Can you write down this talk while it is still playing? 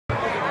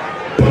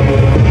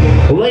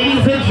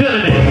Ladies and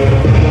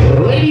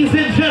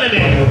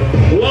gentlemen,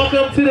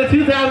 welcome to the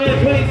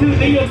 2022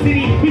 New York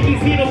City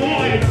Kiki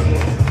Awards.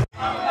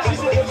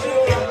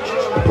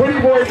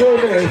 Prettyboy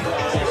Realness.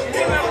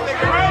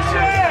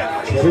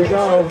 Here we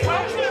go.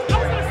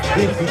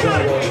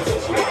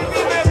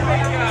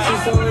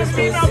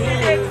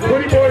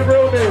 Prettyboy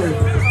Realness.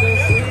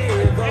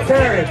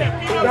 10,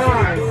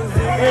 9,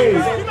 8,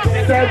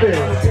 7,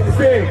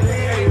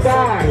 6,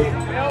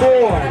 5,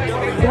 4,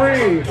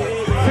 3,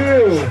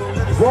 2,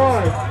 1.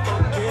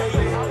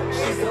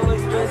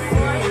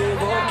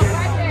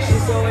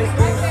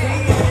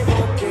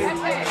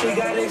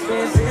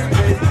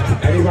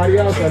 Anybody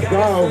else? Let's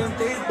go.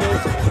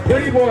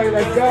 Prettyboy,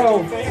 let's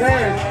go.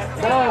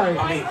 10,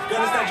 9.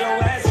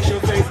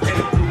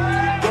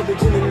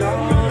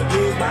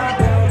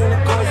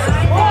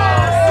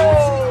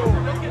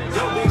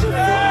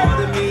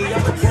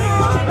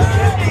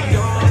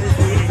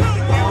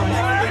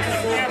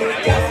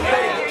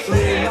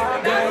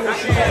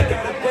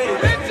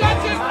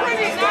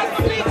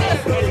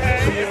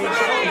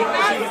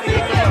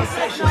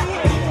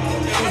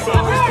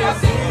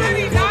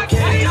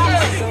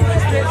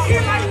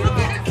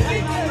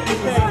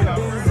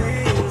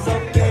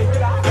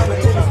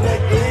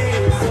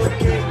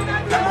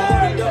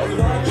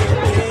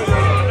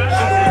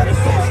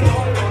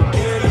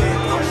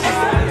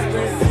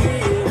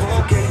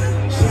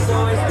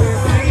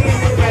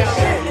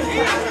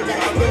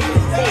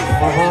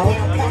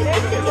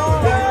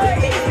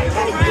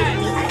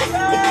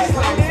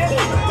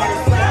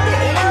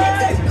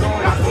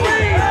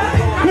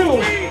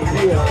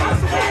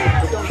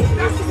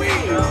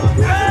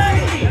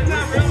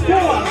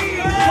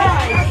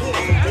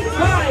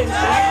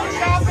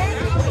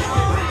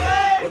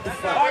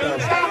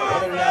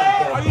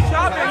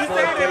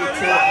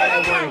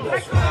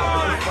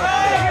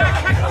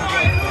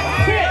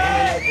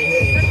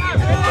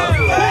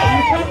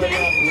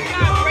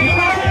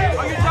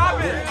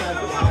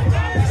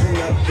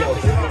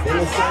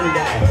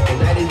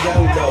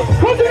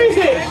 What's the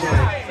music?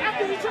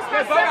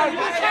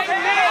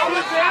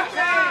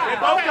 They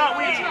both got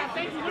weed.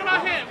 What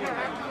about him?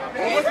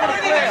 What's for the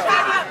player?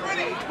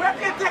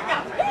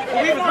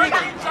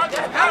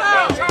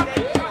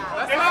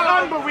 It's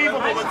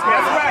unbelievable what's going on.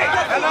 That's right.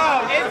 Hello.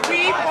 It's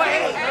weed for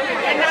him.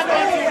 You're not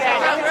going to do that.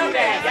 Don't do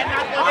that. You're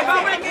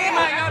not going to do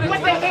that.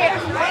 What the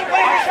hell?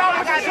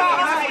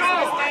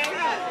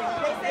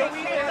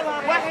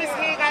 What his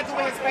hand got to do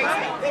with his face?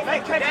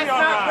 That's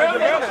not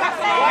real.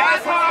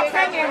 That's all I'm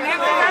taking.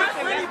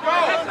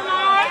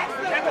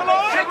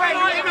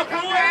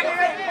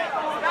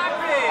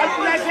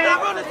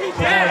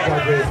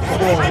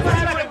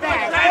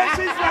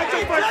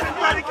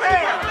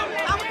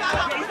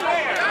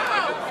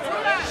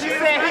 She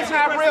said he's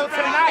not real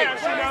tonight.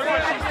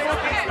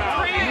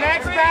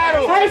 Next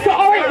battle.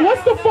 Alright,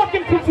 what's the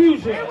fucking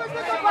confusion?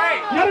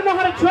 Y'all don't know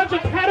how to judge a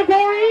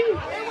category?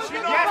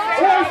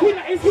 Or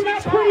is he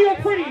not pretty or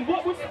pretty?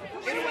 What was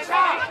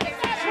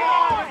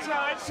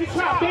she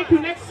chopped? Thank you.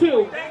 Next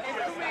two.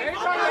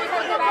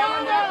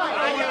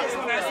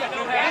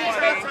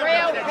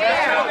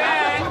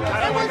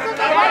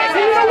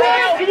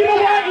 You know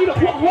what?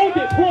 Hold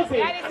it, pause it.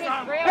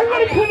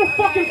 Everybody put the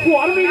fucking floor.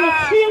 I don't need no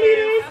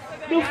cheerleaders,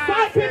 no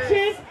side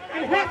bitches,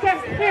 and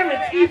half-ass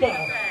parents either.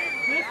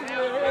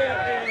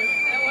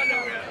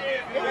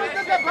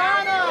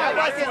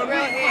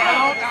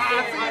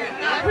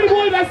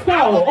 Prettyboy, let's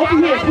go. Over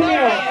here, come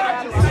here.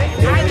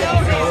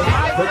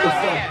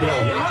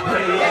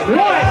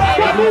 One,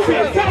 stop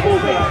moving, stop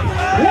moving.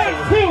 1,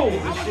 2.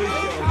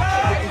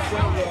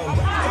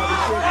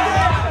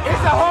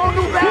 It's a whole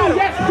new battle. Two,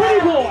 that's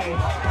Prettyboy.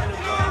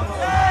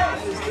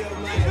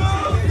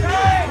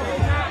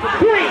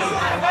 3,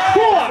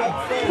 4,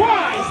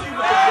 5,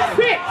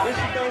 6.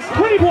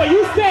 Prettyboy,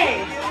 you stay.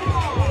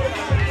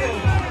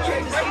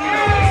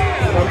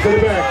 Come to the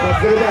back, come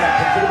to the back,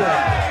 come to the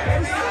back.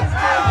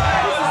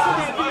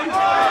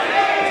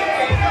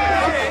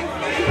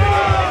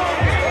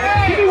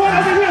 Give me one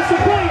over here,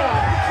 Sophia.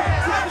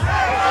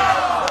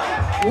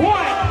 1,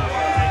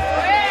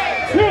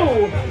 2,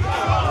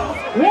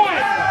 1.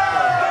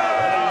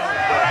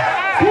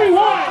 3,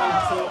 1.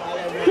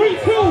 3,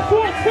 2,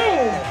 4, 2.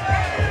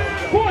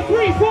 4,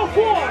 3, 4,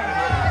 4.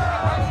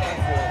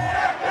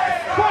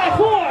 5,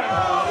 4.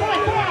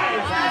 5, 5.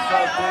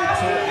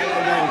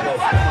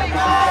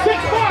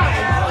 6, 5.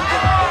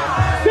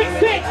 6,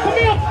 6.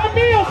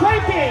 Camille,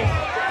 break it.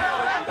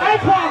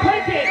 Icon,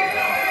 break it.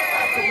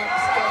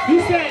 You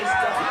said.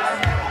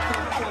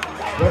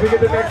 Let me get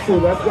the next two,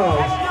 let's go.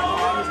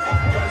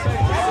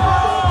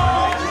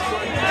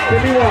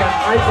 Give me one,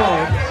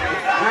 icon.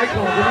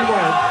 Icon, give me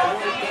one.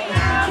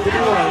 Give me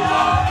one.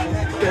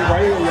 Stay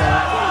right here,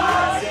 y'all.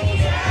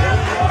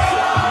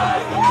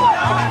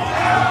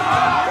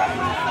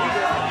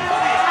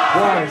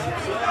 One.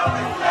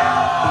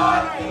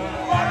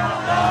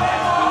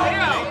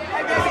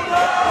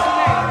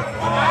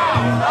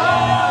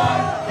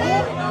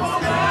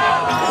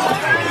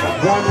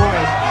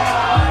 One,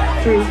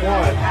 2, 1,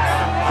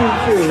 2,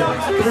 2,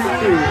 3,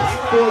 2,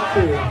 4,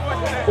 2,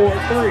 4,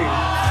 3,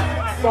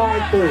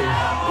 5, 3,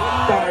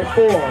 5,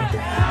 4,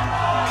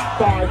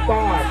 5,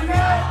 5,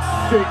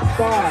 6,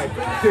 5,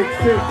 6,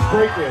 6,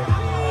 break it.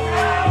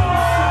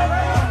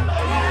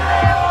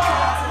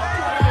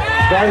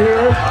 Right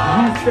here,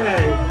 you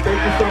stay. Thank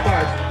you so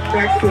much.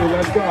 Next two,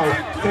 let's go.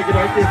 Take it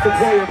like this. The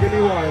player, give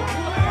me one.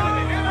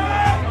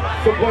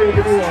 The player,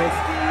 give me one.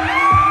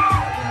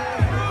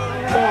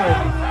 1,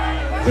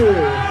 2,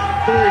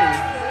 3,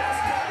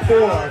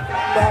 4,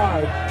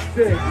 5,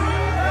 6,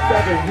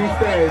 7. You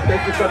stay.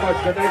 Thank you so much.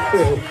 The next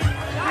two.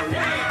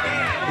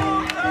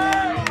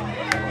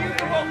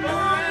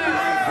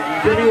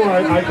 Give me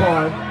one,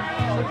 icon.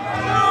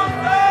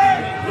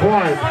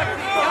 1.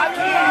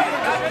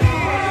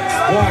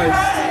 1,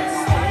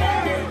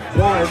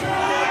 1,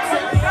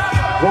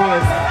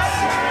 1,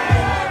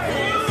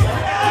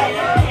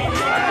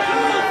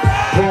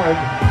 1,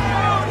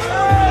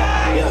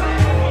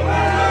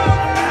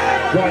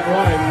 2,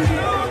 1.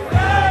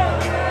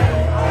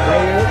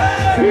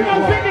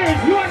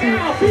 You are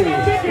now.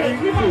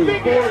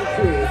 4,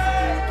 2.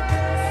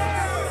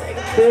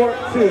 4,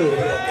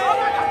 2.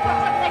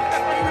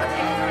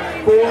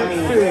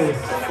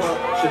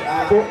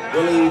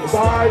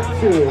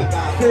 5, 2,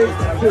 6,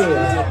 2.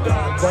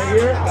 Right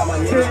here,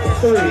 6,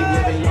 3,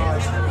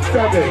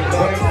 7.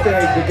 One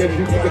stage to give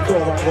you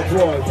control. Round of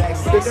applause.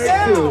 The next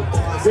two,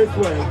 this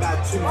way.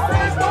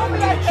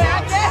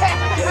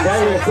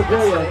 Right here,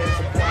 Sabrina.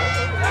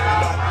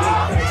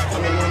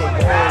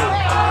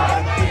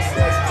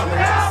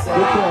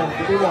 Which one?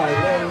 Give me one.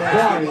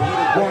 1,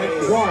 1,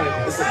 1.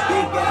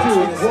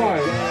 2,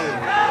 1.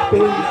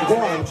 3,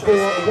 1, 4,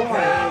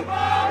 1.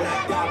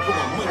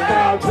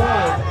 5,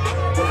 1,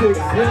 6,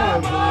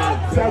 1,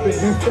 7,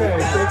 you stay.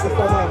 Thank you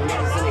so much.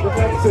 The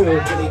next two.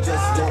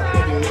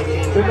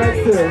 The next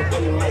two.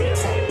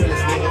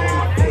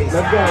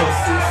 Let's go.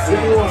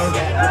 Give me one.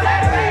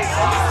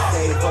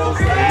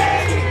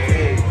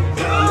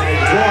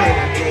 1,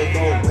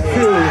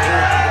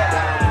 2.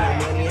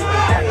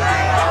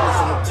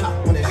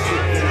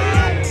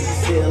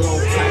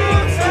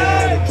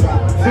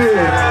 2,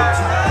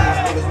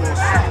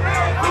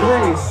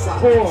 3,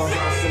 4.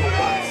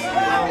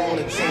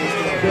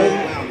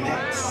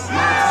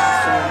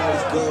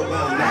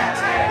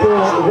 4,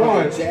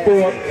 1,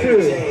 4, 2.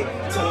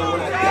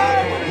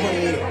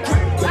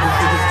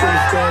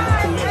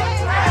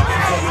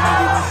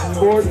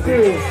 4,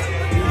 2,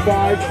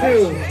 5,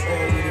 2,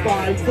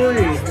 5, 3,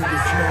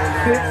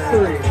 6,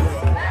 3,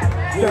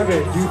 7,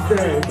 you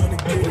stay.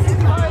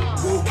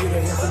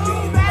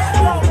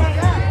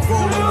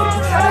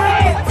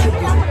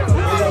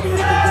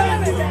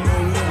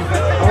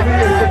 Over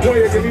here,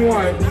 Sequoia, give me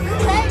one.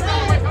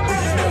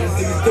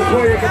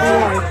 Sequoia, give me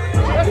one.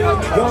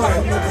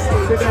 1,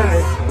 today.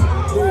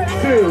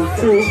 2,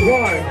 2,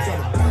 1.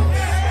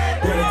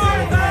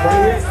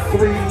 Right here,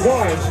 3,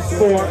 1,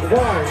 4,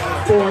 1,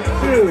 4,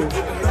 2.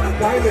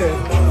 Diamond,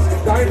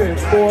 diamond,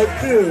 4,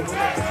 2.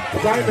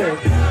 Diamond.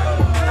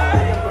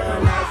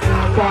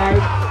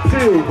 5,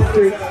 2,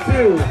 6,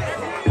 2.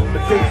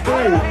 6,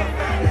 3.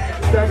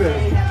 7,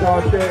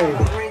 cross day.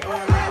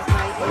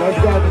 Let's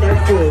go, the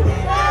next two.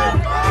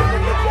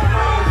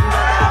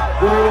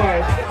 1,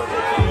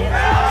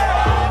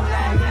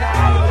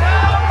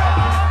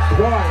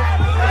 1,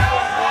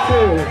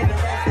 2,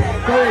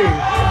 3,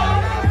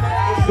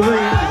 3,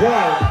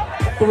 1,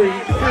 3,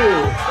 2,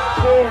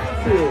 4,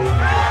 2,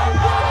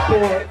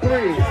 4,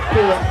 3,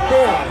 4,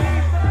 4,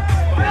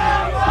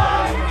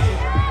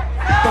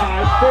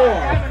 5, 4,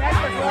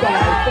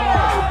 5,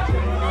 5,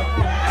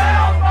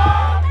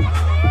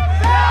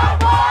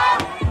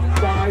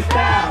 5,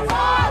 5,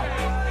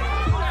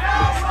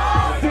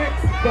 6,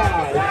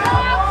 5,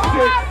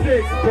 6,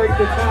 6, break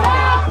the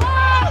tie.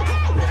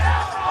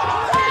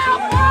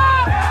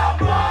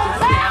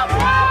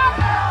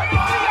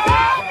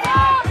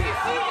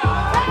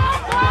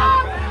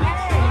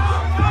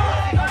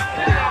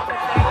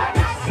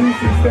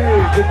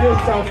 The good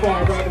South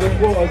Far, round of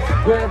applause.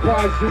 Grand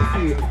prize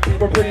Juicy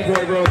for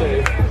Prettyboy Girl Day.